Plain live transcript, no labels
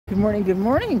Good morning, good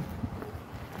morning.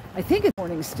 I think it's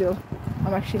morning still.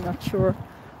 I'm actually not sure.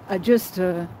 I just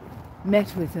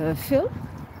met with Phil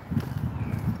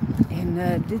in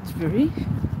Didsbury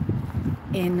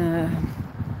in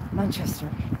Manchester.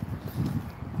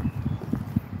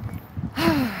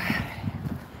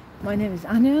 My name is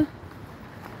Anja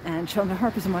and Shauna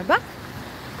Harp is on my back,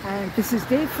 and this is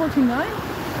day 49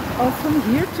 of From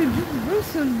Here to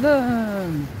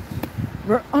Jerusalem.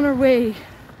 We're on our way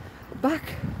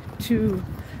back to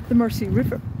the Mersey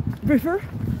River.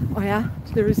 Oh yeah,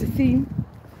 there is a theme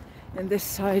in this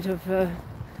side of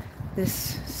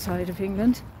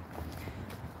England.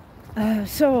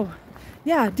 So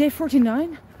yeah, day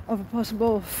 49 of a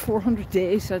possible 400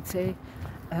 days, I'd say,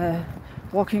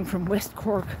 walking from West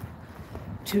Cork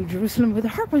to Jerusalem with a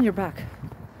harp on your back.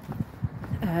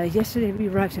 Yesterday we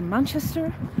arrived in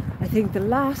Manchester. I think the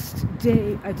last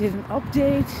day I did an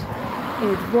update,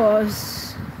 it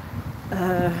was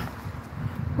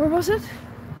where was it?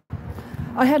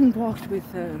 I hadn't walked with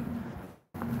the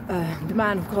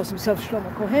man who calls himself Shlomo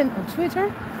Cohen on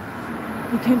Twitter.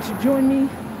 He came to join me.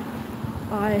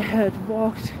 I had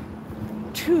walked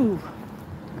to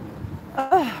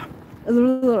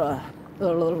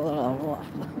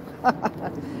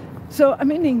so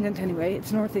I'm in England anyway,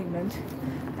 it's North England,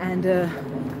 and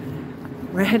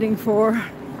we're heading for,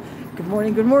 good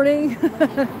morning,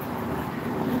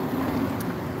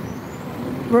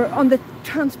 we're on the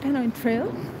Trans-Pennine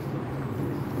Trail,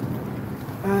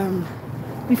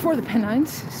 before the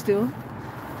Pennines still.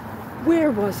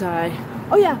 Where was I?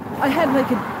 Oh yeah, I had like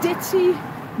a ditzy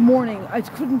morning. I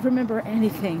couldn't remember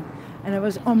anything, and I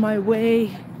was on my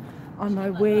way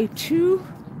to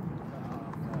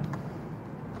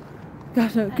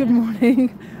good morning.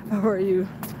 How are you?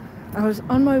 I was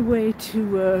on my way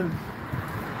to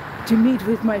meet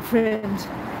with my friend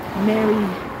Mary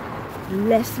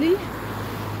Leslie.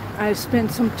 I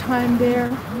spent some time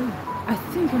there. I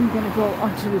think I'm gonna go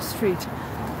onto the street,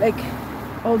 like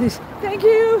all this. Thank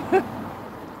you.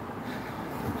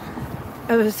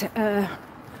 I was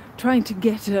trying to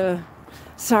get.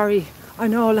 Sorry, I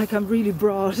know, like I'm really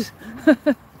broad.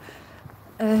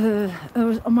 I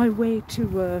was on my way to.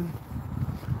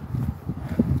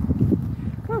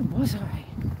 Where was I?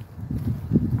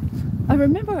 I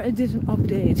remember I did an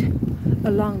update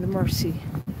along the Mersey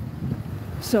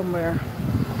somewhere,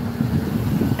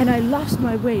 and I lost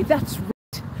my way. That's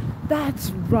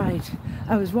right.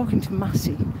 I was walking to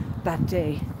Mersey that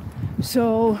day.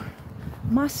 So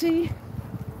Mersey,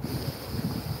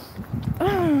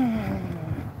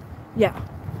 yeah,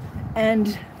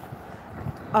 and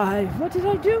what did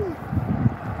I do?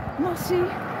 Mersey.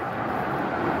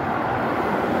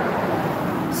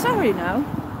 Sorry now.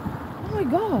 Oh my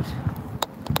God.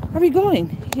 Are we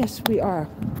going? Yes, we are.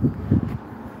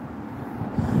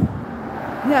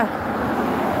 Yeah.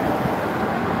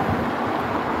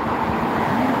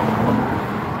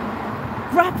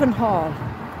 Grappenhall.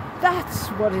 That's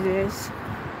what it is.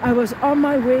 I was on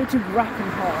my way to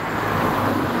Grappenhall,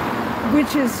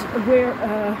 which is where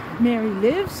Mary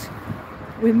lives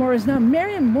with Morris. Now,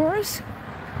 Mary and Morris,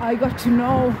 I got to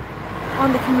know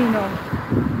on the Camino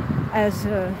as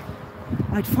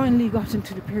I'd finally gotten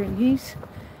to the Pyrenees,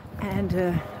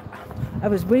 and I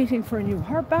was waiting for a new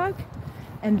harp bag,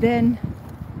 and then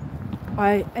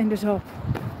I ended up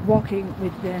walking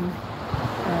with them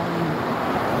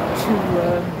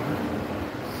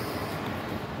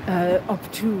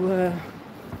up to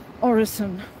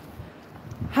Orison,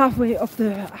 halfway up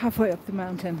the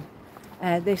mountain.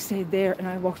 They stayed there, and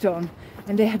I walked on,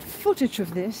 and they had footage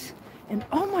of this, and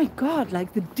oh my God,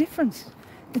 like the difference.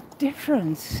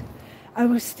 I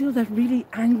was still that really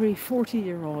angry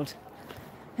 40-year-old,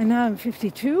 and now I'm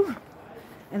 52,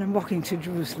 and I'm walking to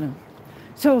Jerusalem.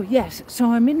 So yes,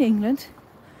 so I'm in England.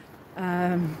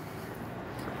 I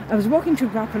was walking to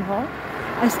Grappenhall.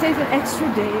 I stayed an extra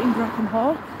day in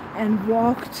Grappenhall and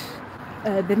walked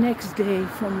the next day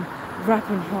from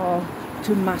Grappenhall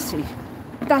to Mersey.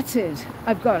 That's it.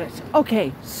 I've got it.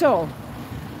 Okay, so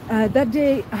that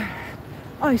day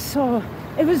I saw,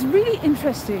 it was really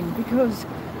interesting because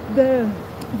the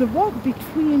walk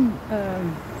between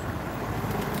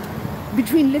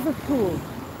Liverpool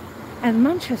and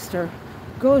Manchester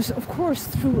goes, of course,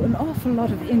 through an awful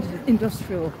lot of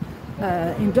industrial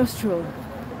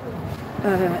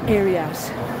areas.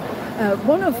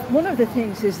 One of the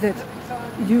things is that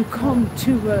you come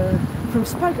to from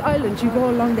Spike Island, you go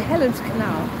along the Helens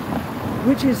Canal,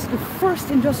 which is the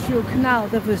first industrial canal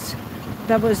that was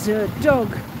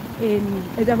dug in,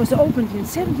 that was opened in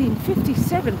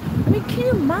 1757. I mean, can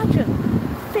you imagine?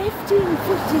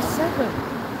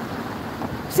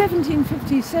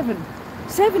 1757.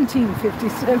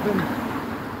 1757.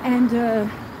 And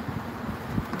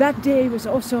that day was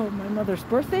also my mother's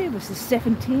birthday. It was the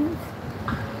 17th.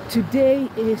 Today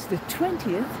is the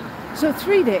 20th. So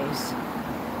 3 days.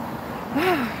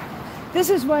 This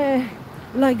is why I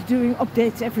like doing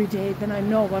updates every day. Then I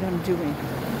know what I'm doing.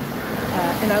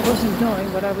 And I wasn't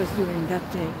knowing what I was doing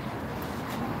that day.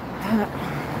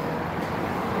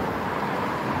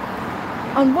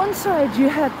 On one side you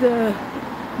had the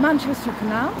Manchester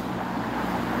Canal,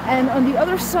 and on the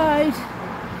other side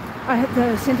I had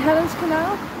the St. Helens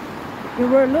Canal. There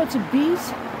were loads of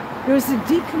bees. There was the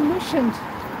decommissioned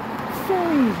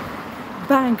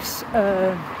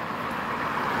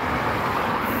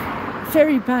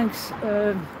ferry banks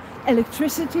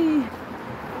electricity,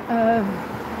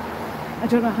 I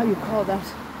don't know how you call that,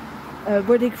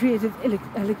 where they created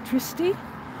electricity,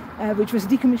 which was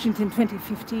decommissioned in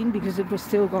 2015 because it was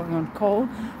still going on coal.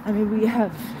 I mean, we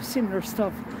have similar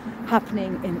stuff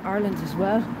happening in Ireland as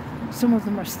well. Some of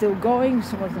them are still going,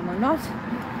 some of them are not.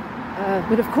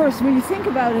 But of course, when you think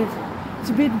about it, it's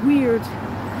a bit weird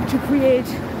to create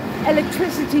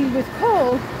electricity with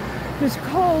coal, because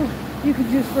coal you could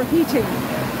use for heating.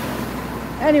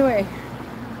 Anyway,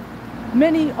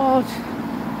 many odd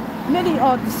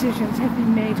decisions have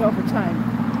been made over time.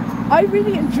 I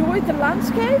really enjoyed the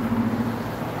landscape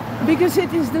because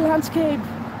it is the landscape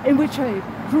in which I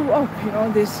grew up, you know,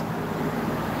 this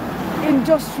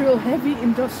heavy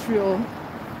industrial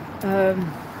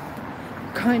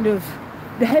kind of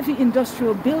the heavy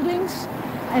industrial buildings,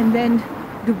 and then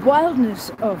the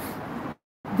wildness of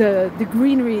the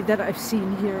greenery that I've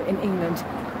seen here in England.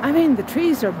 I mean, the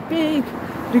trees are big,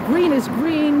 the green is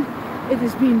green. It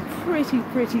has been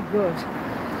pretty good.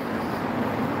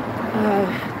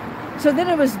 So then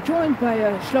I was joined by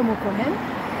Shlomo Cohen.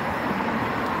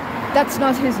 That's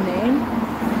not his name.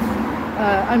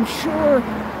 I'm sure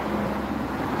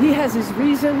he has his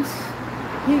reasons.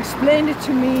 He explained it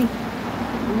to me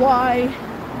why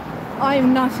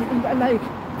I'm not like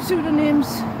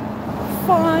pseudonyms.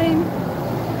 Fine,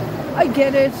 I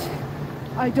get it.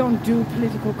 I don't do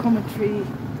political commentary.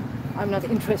 I'm not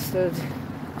interested.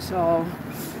 So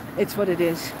it's what it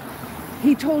is.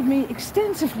 He told me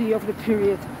extensively over the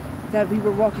period that we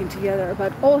were walking together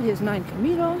about all his 9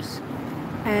 Caminos,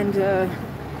 and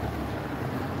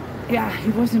yeah,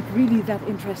 he wasn't really that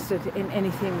interested in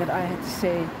anything that I had to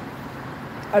say.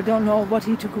 I don't know what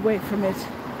he took away from it.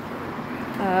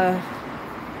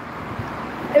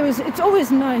 It's always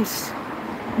nice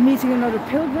meeting another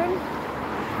pilgrim.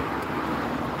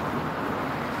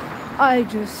 I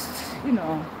just, you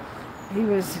know, he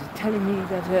was telling me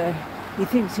that he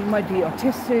thinks he might be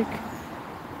autistic.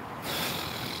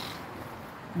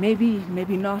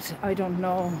 Maybe not, I don't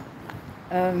know.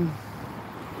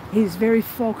 He's very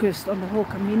focused on the whole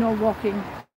Camino walking,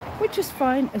 which is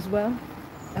fine as well.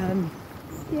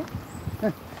 Yeah,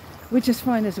 which is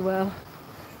fine as well.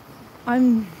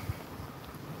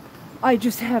 I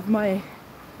just have my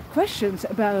questions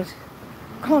about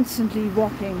constantly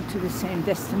walking to the same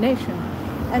destination.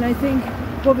 And I think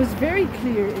what was very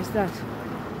clear is that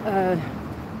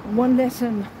one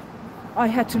lesson I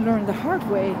had to learn the hard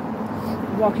way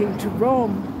walking to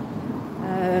Rome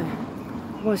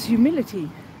was humility.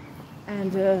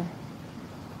 And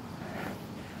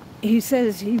he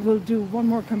says he will do one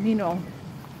more Camino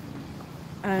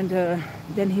and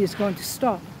then he is going to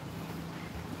stop.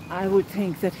 I would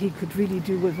think that he could really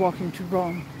do with walking to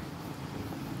Rome.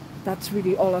 That's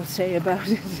really all I'll say about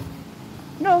it.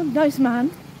 No, nice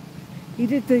man. He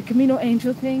did the Camino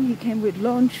Angel thing. He came with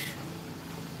lunch,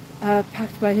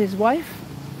 packed by his wife.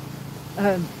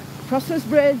 Processed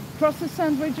bread, processed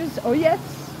sandwiches. Oh yes,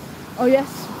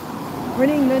 we're in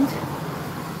England.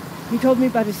 He told me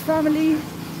about his family.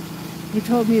 He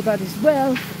told me about his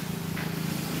wealth,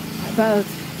 about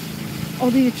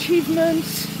all the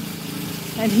achievements.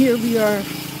 And here we are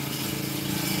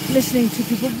listening to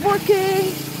people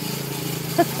working.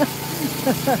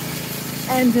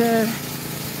 And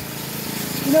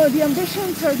you know, the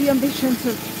ambitions are the ambitions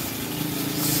of,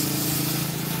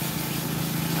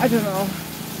 I don't know.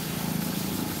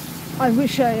 I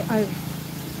wish I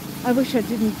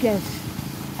didn't get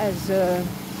as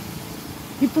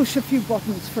he pushed a few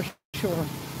buttons for sure.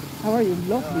 How are you?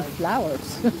 Lovely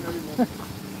flowers.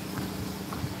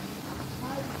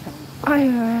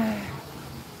 I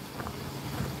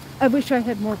wish I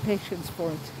had more patience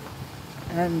for it.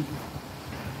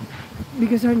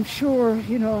 Because I'm sure,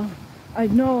 you know, I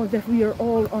know that we are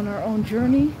all on our own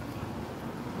journey,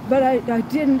 but I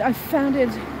found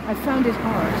it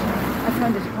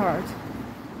hard.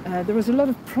 There was a lot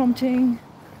of prompting,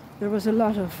 there was a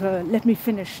lot of let me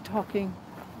finish talking,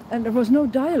 and there was no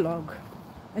dialogue.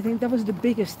 I think that was the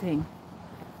biggest thing.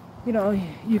 You know,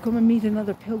 you come and meet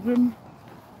another pilgrim.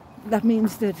 That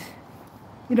means that,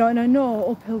 you know, and I know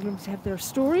all pilgrims have their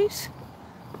stories,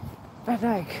 but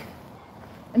like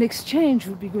an exchange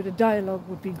would be good, a dialogue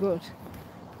would be good.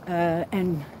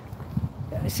 And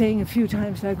saying a few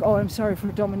times like, oh, I'm sorry for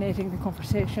dominating the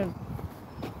conversation.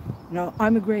 You know,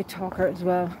 I'm a great talker as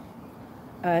well.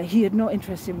 He had no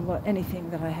interest in anything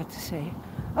that I had to say.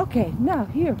 Okay, now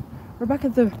here, we're back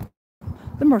at the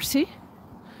Mersey.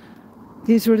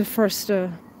 These were the first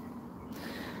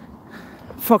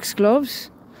foxgloves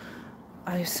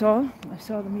I saw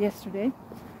them yesterday.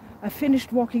 I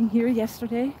finished walking here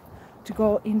yesterday to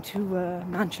go into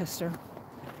Manchester,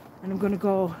 and I'm going to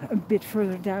go a bit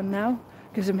further down now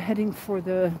because I'm heading for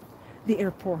the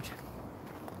airport.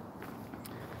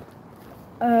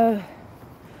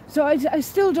 So I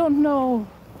still don't know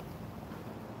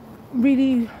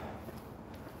really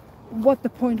what the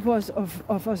point was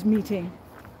of us meeting,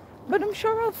 but I'm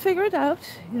sure I'll figure it out,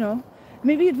 you know.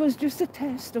 Maybe it was just a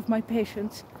test of my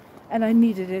patience and I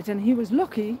needed it, and he was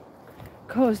lucky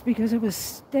because I was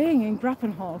staying in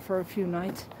Grappenhall for a few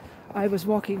nights. I was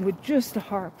walking with just a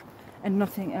harp and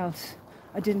nothing else.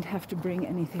 I didn't have to bring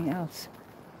anything else,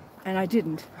 and I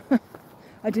didn't.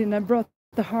 I brought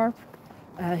the harp.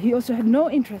 He also had no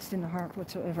interest in the harp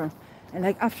whatsoever, and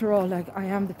like, after all, like, I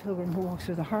am the pilgrim who walks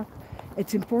with a harp.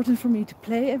 It's important for me to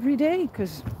play every day,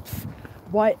 because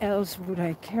why else would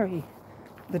I carry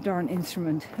the darn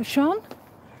instrument? Sean,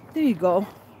 there you go.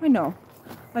 I know,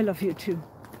 I love you too.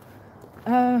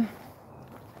 But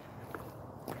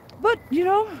you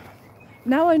know,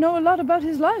 now I know a lot about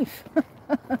his life.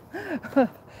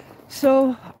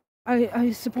 So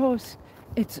I suppose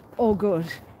it's all good.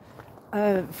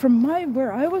 From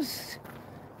where I was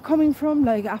coming from,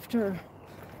 like, after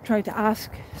trying to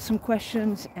ask some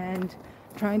questions and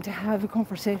trying to have a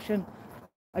conversation,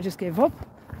 I just gave up.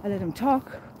 I let him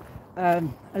talk. I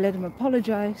let him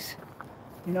apologize.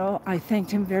 You know, I thanked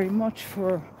him very much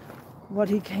for what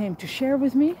he came to share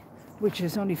with me, which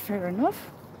is only fair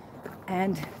enough.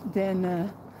 And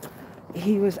then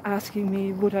he was asking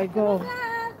me, would I go?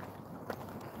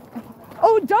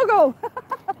 Oh, doggo!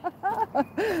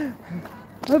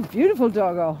 A beautiful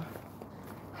doggo.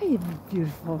 Hey,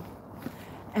 beautiful.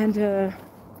 And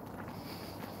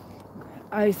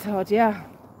I thought, yeah,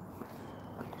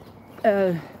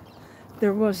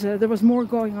 there was more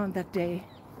going on that day.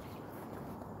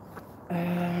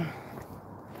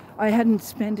 I hadn't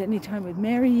spent any time with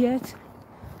Mary yet,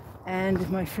 and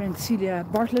my friend Celia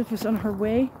Bartlett was on her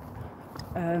way,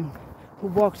 who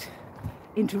walked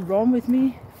into Rome with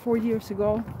me 4 years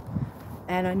ago,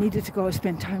 and I needed to go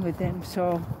spend time with them.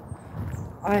 So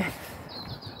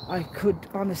I could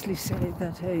honestly say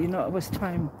that you know, it was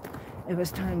time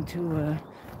to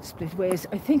split ways.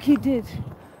 I think he did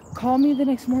call me the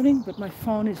next morning, but my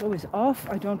phone is always off.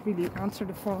 I don't really answer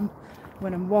the phone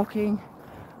when I'm walking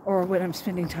or when I'm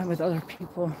spending time with other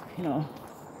people, you know.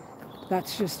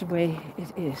 That's just the way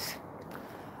it is.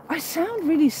 I sound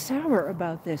really sour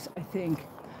about this, I think.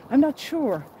 I'm not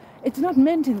sure. It's not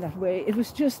meant in that way. It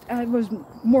was just, I was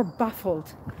more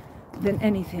baffled than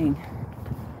anything.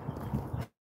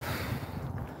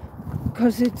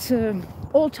 Because it's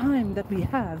all time that we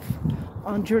have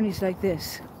on journeys like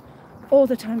this, all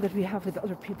the time that we have with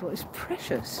other people is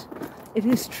precious. It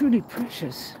is truly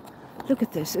precious. Look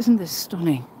at this, isn't this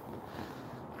stunning?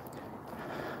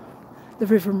 The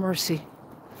River Mersey.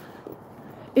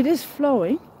 It is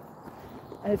flowing,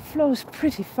 and it flows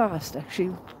pretty fast,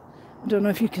 actually. I don't know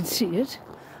if you can see it.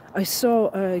 I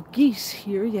saw geese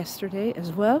here yesterday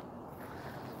as well.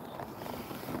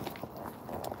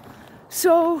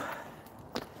 So,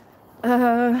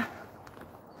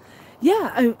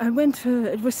 yeah, I went to,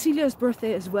 it was Celia's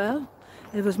birthday as well.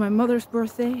 It was my mother's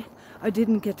birthday. I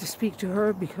didn't get to speak to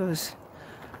her because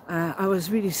I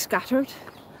was really scattered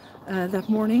that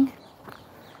morning.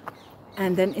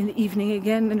 And then in the evening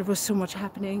again, and there was so much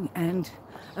happening, and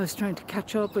I was trying to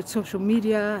catch up with social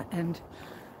media and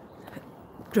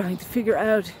trying to figure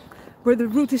out where the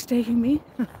route is taking me.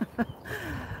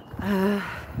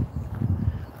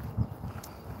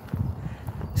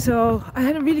 So I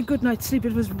had a really good night's sleep.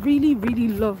 It was really, really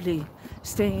lovely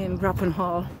staying in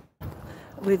Grappenhall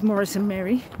with Morris and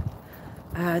Mary.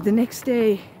 The next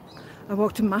day I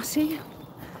walked to Mersey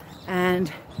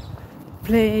and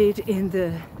played in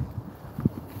the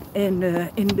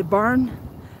barn.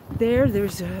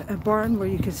 There's a barn where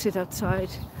you can sit outside.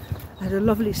 I had a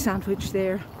lovely sandwich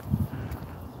there.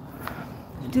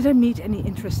 Did I meet any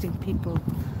interesting people?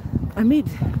 I meet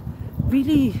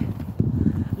really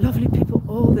lovely people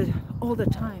all the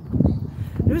time.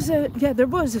 There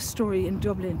was a story in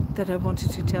Dublin that I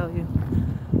wanted to tell you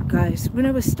guys. When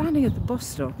I was standing at the bus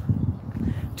stop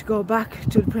to go back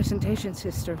to the Presentation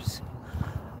Sisters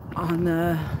on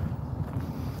the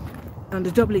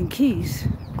Dublin Quays,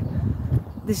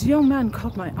 this young man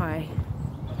caught my eye.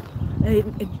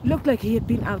 It looked like he had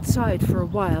been outside for a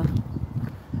while,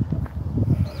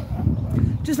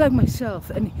 just like myself,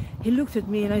 and he looked at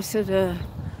me and I said,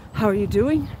 how are you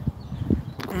doing?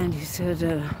 And he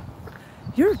said,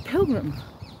 you're a pilgrim.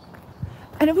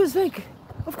 And it was like,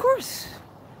 of course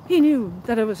he knew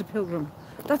that I was a pilgrim.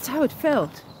 That's how it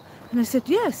felt. And I said,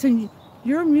 yes, and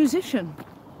you're a musician.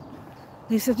 And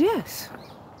he said, yes.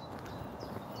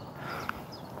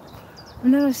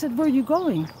 And then I said, where are you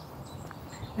going?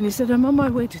 And he said, I'm on my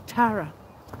way to Tara.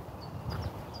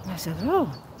 And I said, oh.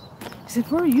 He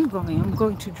said, where are you going? I'm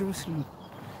going to Jerusalem.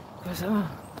 I goes, oh.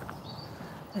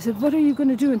 I said, what are you going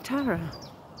to do in Tara?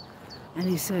 And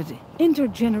he said,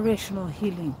 intergenerational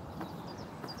healing.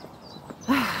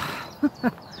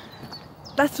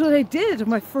 That's what I did on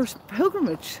my first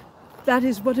pilgrimage. That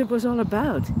is what it was all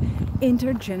about.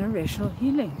 Intergenerational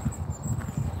healing.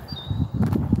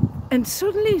 And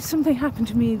suddenly something happened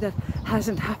to me that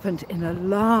hasn't happened in a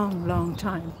long, long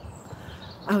time.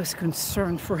 I was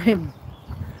concerned for him.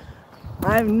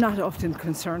 I'm not often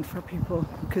concerned for people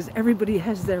because everybody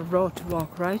has their road to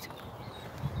walk, right?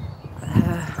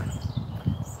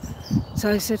 So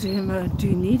I said to him, do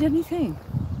you need anything?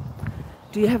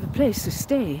 Do you have a place to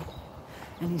stay?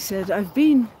 And he said, I've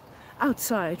been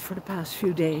outside for the past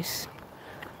few days,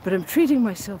 but I'm treating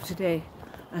myself today.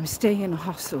 I'm staying in a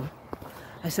hostel.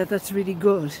 I said, that's really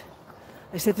good.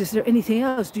 I said, is there anything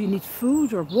else? Do you need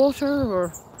food or water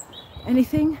or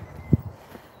anything?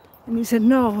 And he said,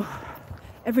 no,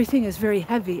 everything is very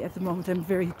heavy at the moment. I'm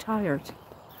very tired.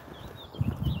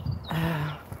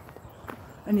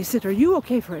 And he said, are you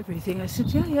okay for everything? I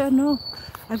said, yeah, no,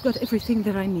 I've got everything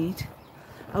that I need.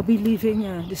 I'll be leaving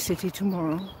the city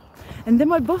tomorrow. And then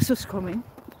my bus was coming,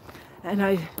 and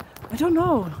I don't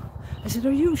know. I said,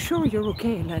 are you sure you're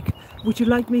okay? Like, would you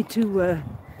like me to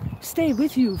stay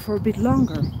with you for a bit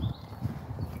longer?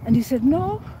 And he said,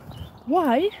 no.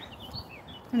 Why?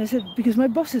 And I said, because my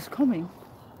bus is coming.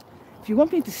 If you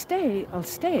want me to stay, I'll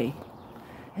stay.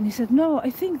 And he said, no, I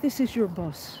think this is your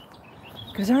bus,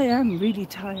 because I am really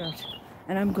tired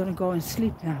and I'm going to go and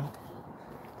sleep now.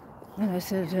 And I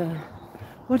said,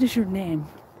 what is your name?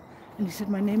 And he said,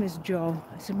 my name is Joe.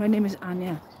 I said, my name is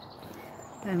Anja.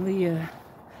 And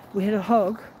we had a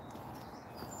hug,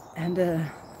 and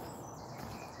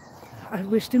I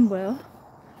wished him well.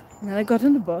 And then I got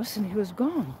on the bus and he was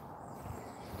gone.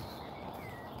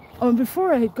 Oh, and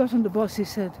before I had got on the bus, he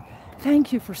said,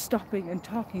 thank you for stopping and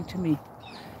talking to me,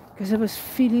 because I was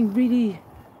feeling really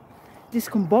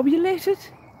discombobulated.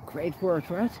 Great word,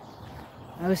 right?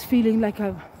 I was feeling like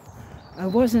I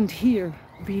wasn't here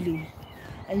really,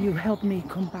 and you helped me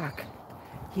come back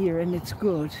here, and it's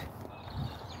good.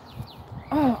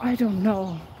 Oh, I don't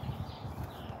know.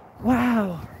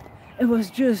 Wow. It was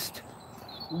just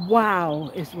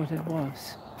wow is what it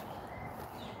was.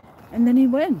 And then he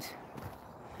went.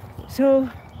 So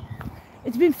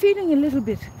it's been feeling a little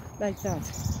bit like that.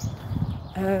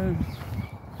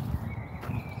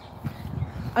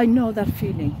 I know that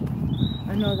feeling.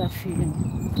 I know that feeling.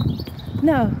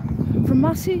 Now, from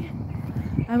Mersey,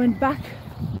 I went back.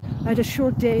 I had a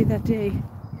short day that day.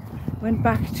 Went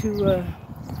back to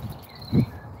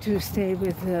stay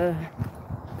with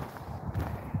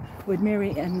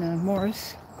Mary and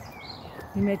Morris.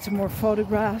 We made some more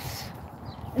photographs.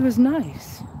 It was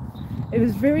nice. It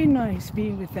was very nice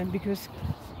being with them, because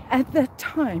at that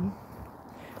time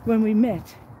when we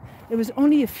met, it was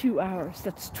only a few hours.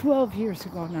 That's 12 years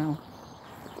ago now.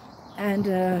 And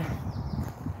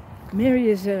Mary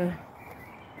is a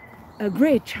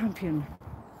great champion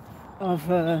of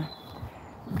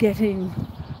getting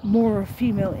more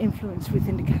female influence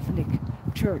within the Catholic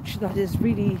Church. That is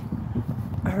really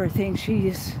her thing. She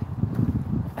is,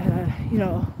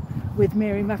 with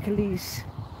Mary McAleese,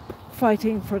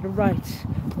 fighting for the rights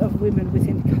of women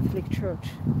within the Catholic Church.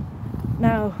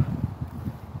 Now,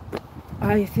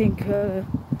 I think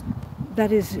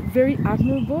that is very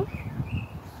admirable.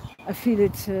 I feel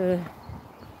it's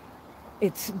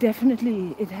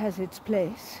definitely, it has its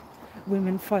place,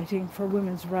 women fighting for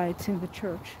women's rights in the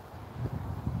church.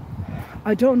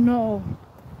 I don't know,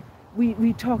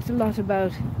 we talked a lot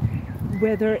about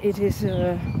whether it is,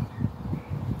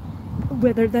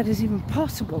 whether that is even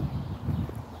possible,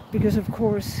 because of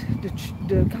course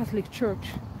the Catholic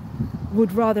Church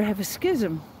would rather have a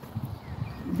schism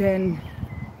than,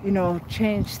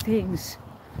 change things.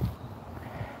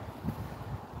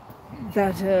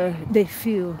 that they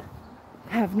feel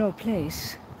have no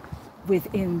place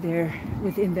within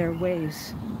their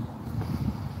ways.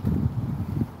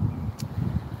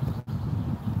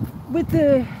 With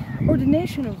the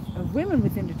ordination of women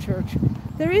within the church,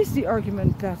 there is the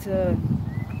argument that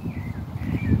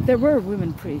there were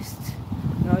women priests.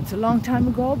 Now, it's a long time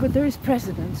ago, but there is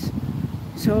precedence.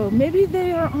 So maybe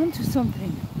they are onto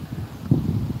something.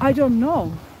 I don't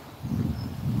know.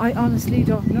 I honestly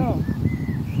don't know.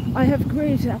 I have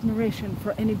great admiration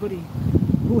for anybody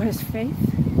who has faith.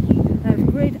 I have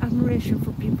great admiration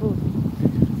for people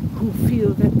who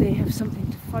feel that they have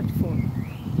something to fight for.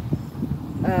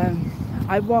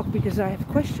 I walk because I have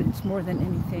questions more than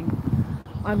anything.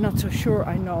 I'm not so sure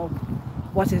I know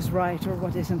what is right or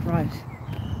what isn't right.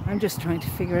 I'm just trying to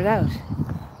figure it out.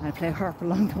 I play harp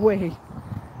along the way.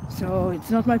 So it's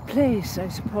not my place, I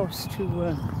suppose,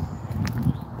 to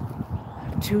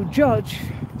judge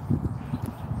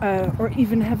or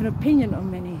even have an opinion on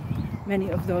many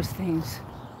of those things.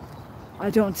 I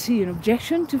don't see an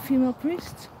objection to female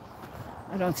priests.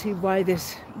 I don't see why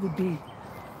this would be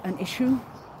an issue.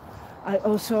 I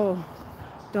also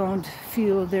don't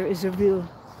feel there is a real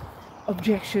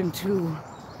objection to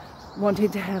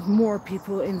wanting to have more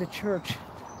people in the church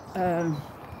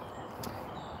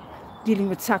dealing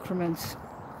with sacraments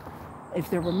if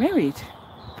they were married.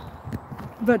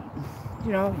 But,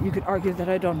 you know, you could argue that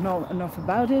I don't know enough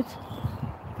about it.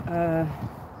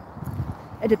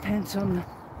 It depends on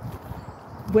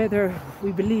whether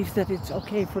we believe that it's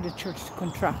okay for the church to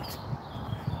contract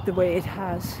the way it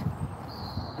has.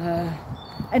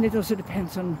 And it also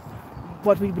depends on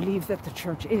what we believe that the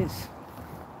church is.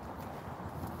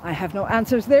 I have no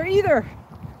answers there either.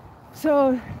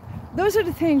 So those are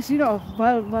the things, you know,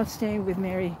 while staying with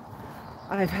Mary,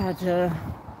 I've had,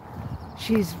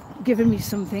 she's given me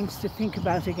some things to think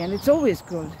about again. It's always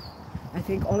good. I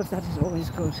think all of that is always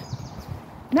good.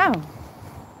 Now,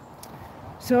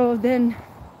 so then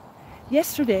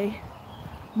yesterday,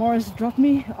 Morris dropped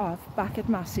me off back at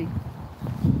Mersey,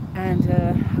 and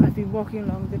I've been walking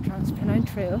along the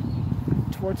Transpennine Trail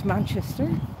towards Manchester,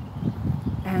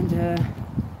 and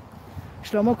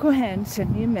Shlomo Cohen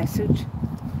sent me a message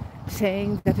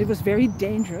saying that it was very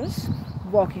dangerous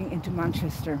walking into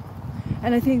Manchester.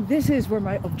 And I think this is where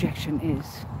my objection is.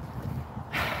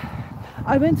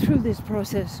 I went through this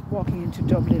process walking into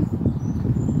Dublin.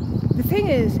 The thing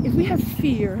is, if we have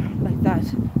fear like that,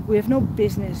 we have no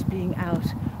business being out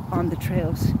on the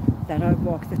trails that I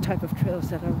walk, the type of trails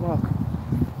that I walk.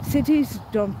 Cities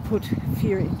don't put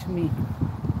fear into me.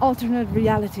 Alternate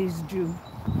realities do.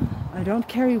 I don't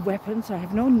carry weapons. I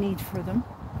have no need for them.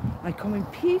 I come in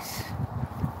peace,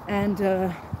 and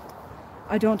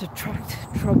I don't attract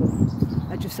trouble.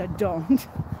 I don't.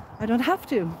 I don't have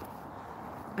to.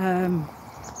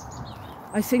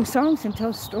 I sing songs and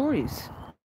tell stories.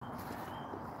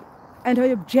 And I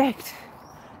object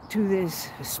to this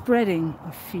spreading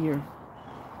of fear.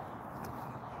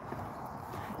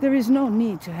 There is no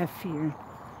need to have fear.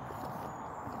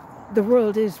 The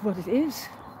world is what it is.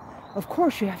 Of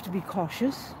course you have to be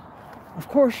cautious. Of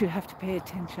course you have to pay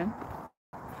attention.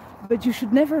 But you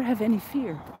should never have any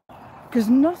fear. Because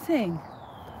nothing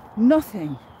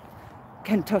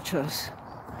can touch us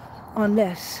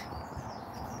unless,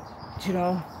 you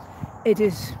know, it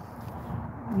is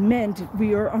meant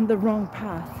we are on the wrong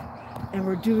path and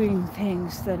we're doing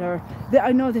things that are,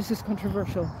 I know this is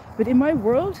controversial, but in my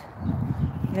world,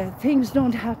 things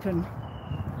don't happen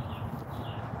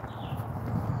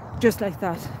just like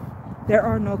that. There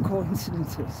are no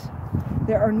coincidences.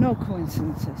 There are no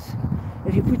coincidences.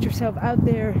 If you put yourself out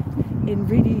there in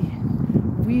really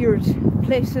weird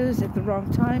places at the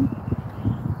wrong time,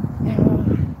 you know,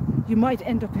 you might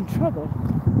end up in trouble.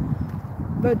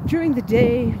 But during the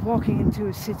day, walking into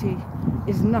a city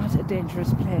is not a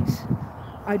dangerous place.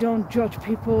 I don't judge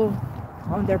people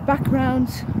on their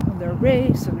backgrounds, on their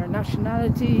race, on their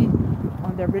nationality,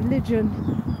 on their religion.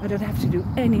 I don't have to do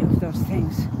any of those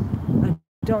things. I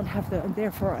don't have the, and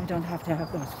therefore I don't have to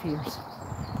have those fears.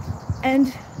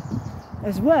 And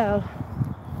as well,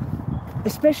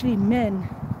 especially men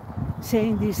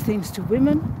saying these things to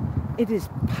women, it is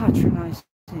patronizing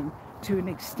to an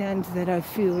extent that I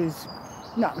feel is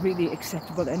not really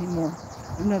acceptable anymore.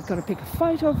 I'm not going to pick a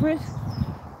fight over it,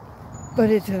 but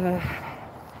it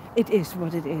is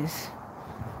what it is.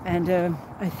 And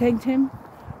I thanked him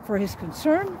for his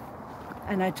concern,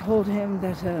 and I told him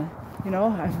that you know,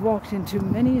 I've walked into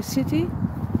many a city,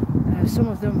 some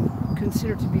of them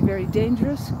considered to be very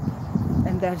dangerous,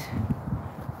 and that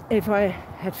if I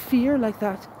had fear like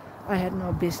that, I had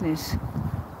no business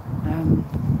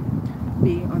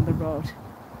being on the road.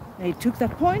 And he took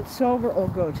that point, so we're all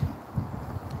good.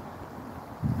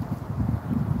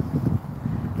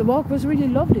 the walk was really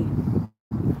lovely.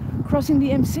 Crossing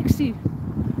the M60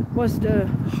 was the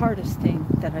hardest thing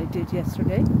that I did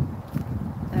yesterday.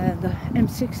 The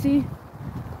M60,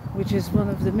 which is one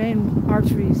of the main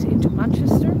arteries into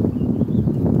Manchester.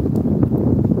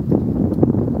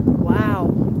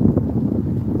 Wow,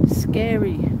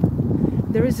 scary.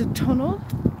 There is a tunnel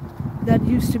that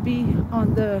used to be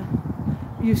on the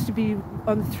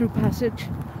through passage.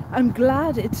 I'm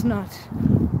glad it's not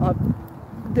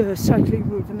the cycling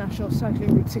route, the National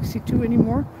Cycling Route 62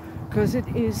 anymore, because it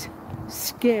is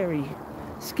scary.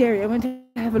 I went to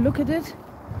have a look at it.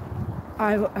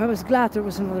 I was glad there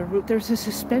was another route. There's a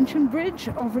suspension bridge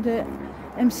over the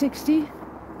M60.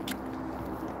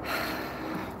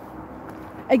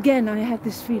 Again, I had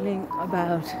this feeling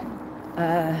about,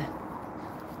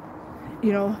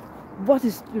 what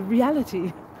is the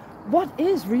reality? What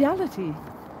is reality?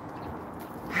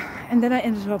 And then I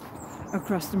ended up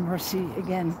across the Mersey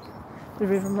again, the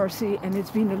River Mersey, and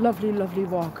it's been a lovely, lovely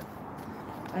walk.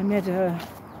 I met a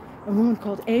woman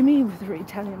called Amy with her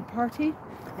Italian party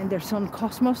and their son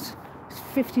Cosmos, who's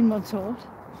 15 months old,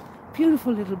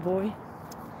 beautiful little boy.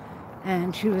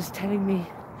 And she was telling me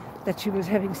that she was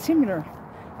having similar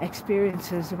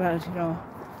experiences about,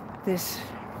 this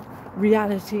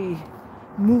reality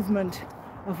movement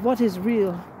of what is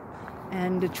real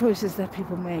and the choices that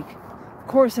people make. Of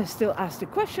course, I still ask the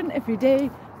question every day,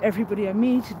 everybody I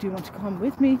meet, do you want to come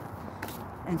with me?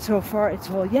 And so far it's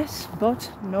all yes, but,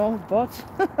 no, but.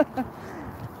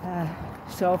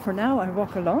 So for now I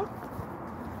walk along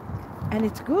and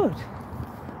it's good.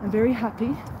 I'm very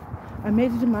happy. I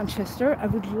made it to Manchester. I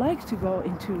would like to go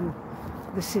into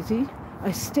the city.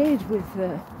 I stayed with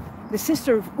the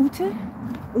sister of Ute.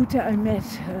 Ute I met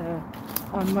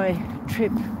on my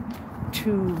trip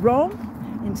to Rome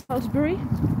in Salisbury,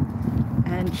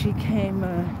 and she came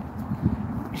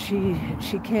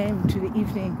she came to the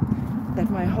evening that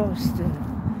my host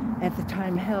at the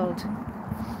time held.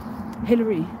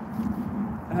 Hillary,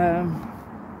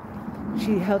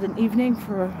 she held an evening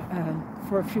for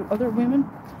a few other women,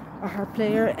 a harp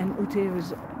player, and Ute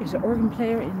is an organ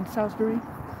player in Salisbury.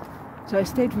 So I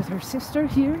stayed with her sister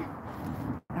here,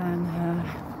 and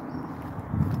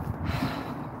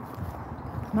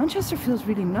Manchester feels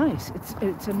really nice.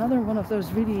 It's another one of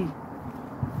those really,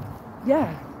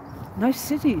 nice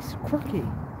cities, quirky.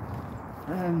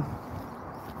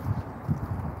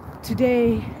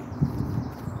 Today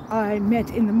I met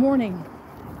in the morning.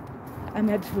 I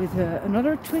met with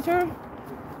another Twitter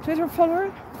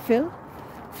follower, Phil.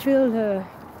 Phil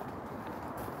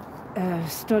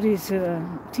studies,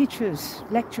 teaches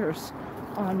lectures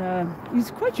on,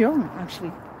 he's quite young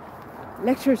actually,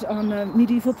 lectures on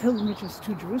medieval pilgrimages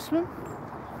to Jerusalem.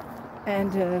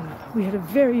 And we had a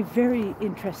very, very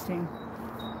interesting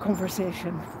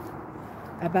conversation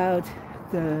about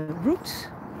the routes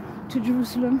to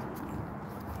Jerusalem.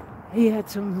 He had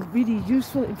some really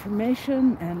useful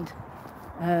information, and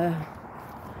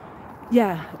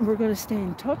we're going to stay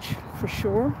in touch for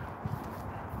sure.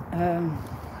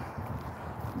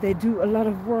 They do a lot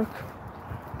of work.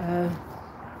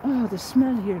 The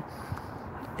smell here.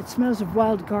 It smells of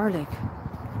wild garlic.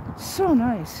 So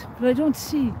nice, but I don't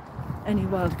see any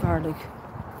wild garlic.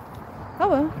 Oh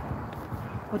well,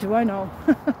 what do I know?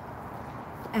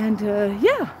 And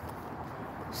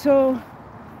so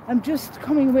I'm just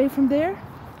coming away from there,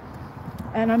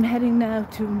 and I'm heading now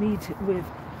to meet with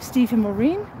Steve and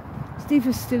Maureen. Steve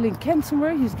is still in Kent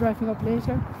somewhere. He's driving up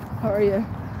later. How are you?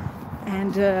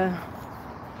 And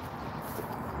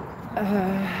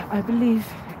I believe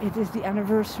it is the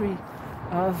anniversary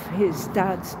of his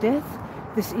dad's death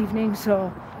this evening,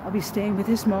 so I'll be staying with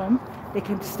his mom. They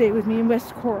came to stay with me in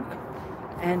West Cork,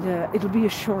 and it'll be a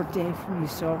short day for me.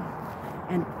 So,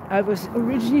 and I was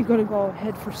originally going to go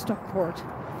head for Stockport,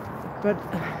 but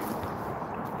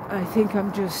I think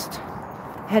I'm just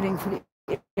heading for the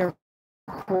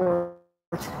airport.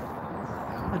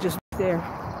 I'll just be there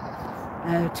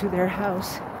to their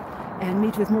house and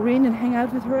meet with Maureen and hang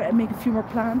out with her and make a few more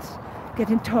plans, get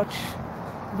in touch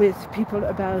with people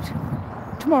about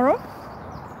tomorrow.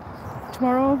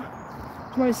 Tomorrow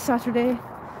is Saturday,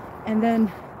 and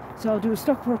then so I'll do a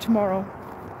Stockport tomorrow,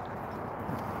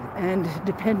 and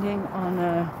depending on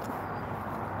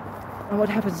what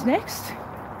happens next,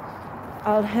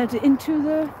 I'll head into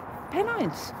the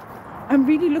Pennines. I'm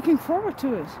really looking forward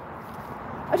to it.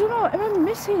 I don't know, am I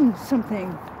missing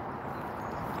something?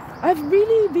 I've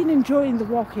really been enjoying the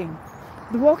walking.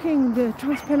 The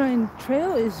Transpennine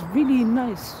Trail is really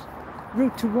nice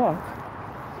route to walk.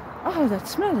 Oh, that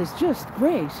smell is just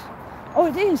great. Oh,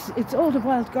 it is. It's all the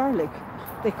wild garlic.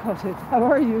 They cut it. How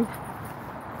are you?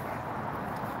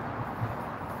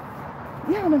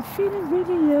 yeah, and I'm feeling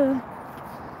really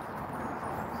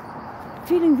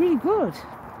good.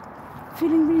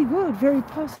 Feeling really good, very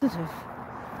positive.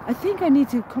 I think I need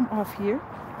to come off here,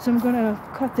 so I'm gonna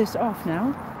cut this off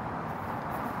now.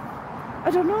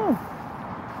 I don't know.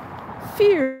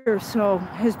 Fear so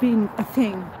has been a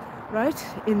thing, right?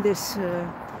 In this,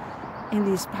 in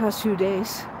these past few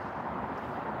days.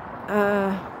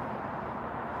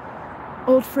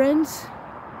 Old friends,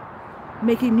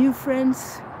 making new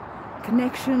friends,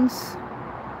 connections.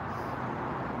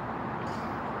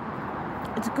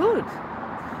 It's good.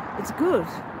 It's good.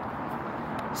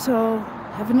 So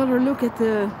have another look at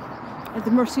the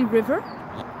Mersey River.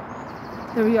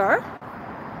 There we are.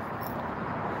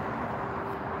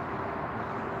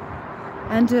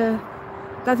 And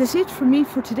that is it for me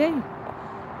for today.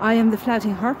 I am the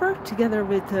flating harper together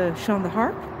with Sean the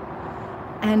harp.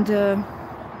 And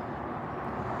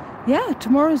yeah,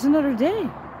 tomorrow is another day.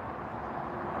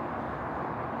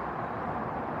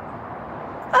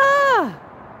 Ah!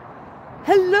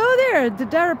 Hello there, the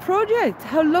Dara Project.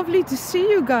 How lovely to see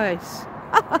you guys.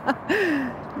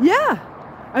 Yeah,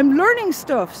 I'm learning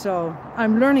stuff, so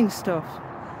I'm learning stuff.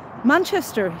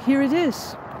 Manchester, here it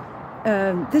is.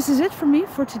 This is it for me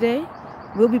for today.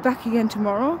 We'll be back again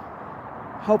tomorrow,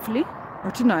 hopefully, or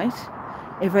tonight,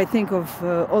 if I think of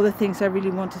all the things I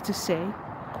really wanted to say.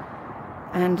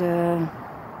 And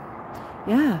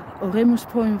yeah, oremus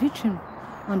pro invicem,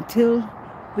 until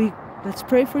we, let's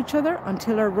pray for each other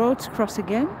until our roads cross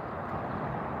again.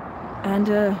 And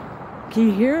can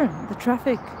you hear the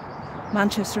traffic?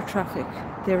 Manchester traffic,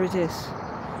 there it is.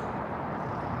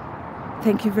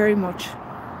 Thank you very much.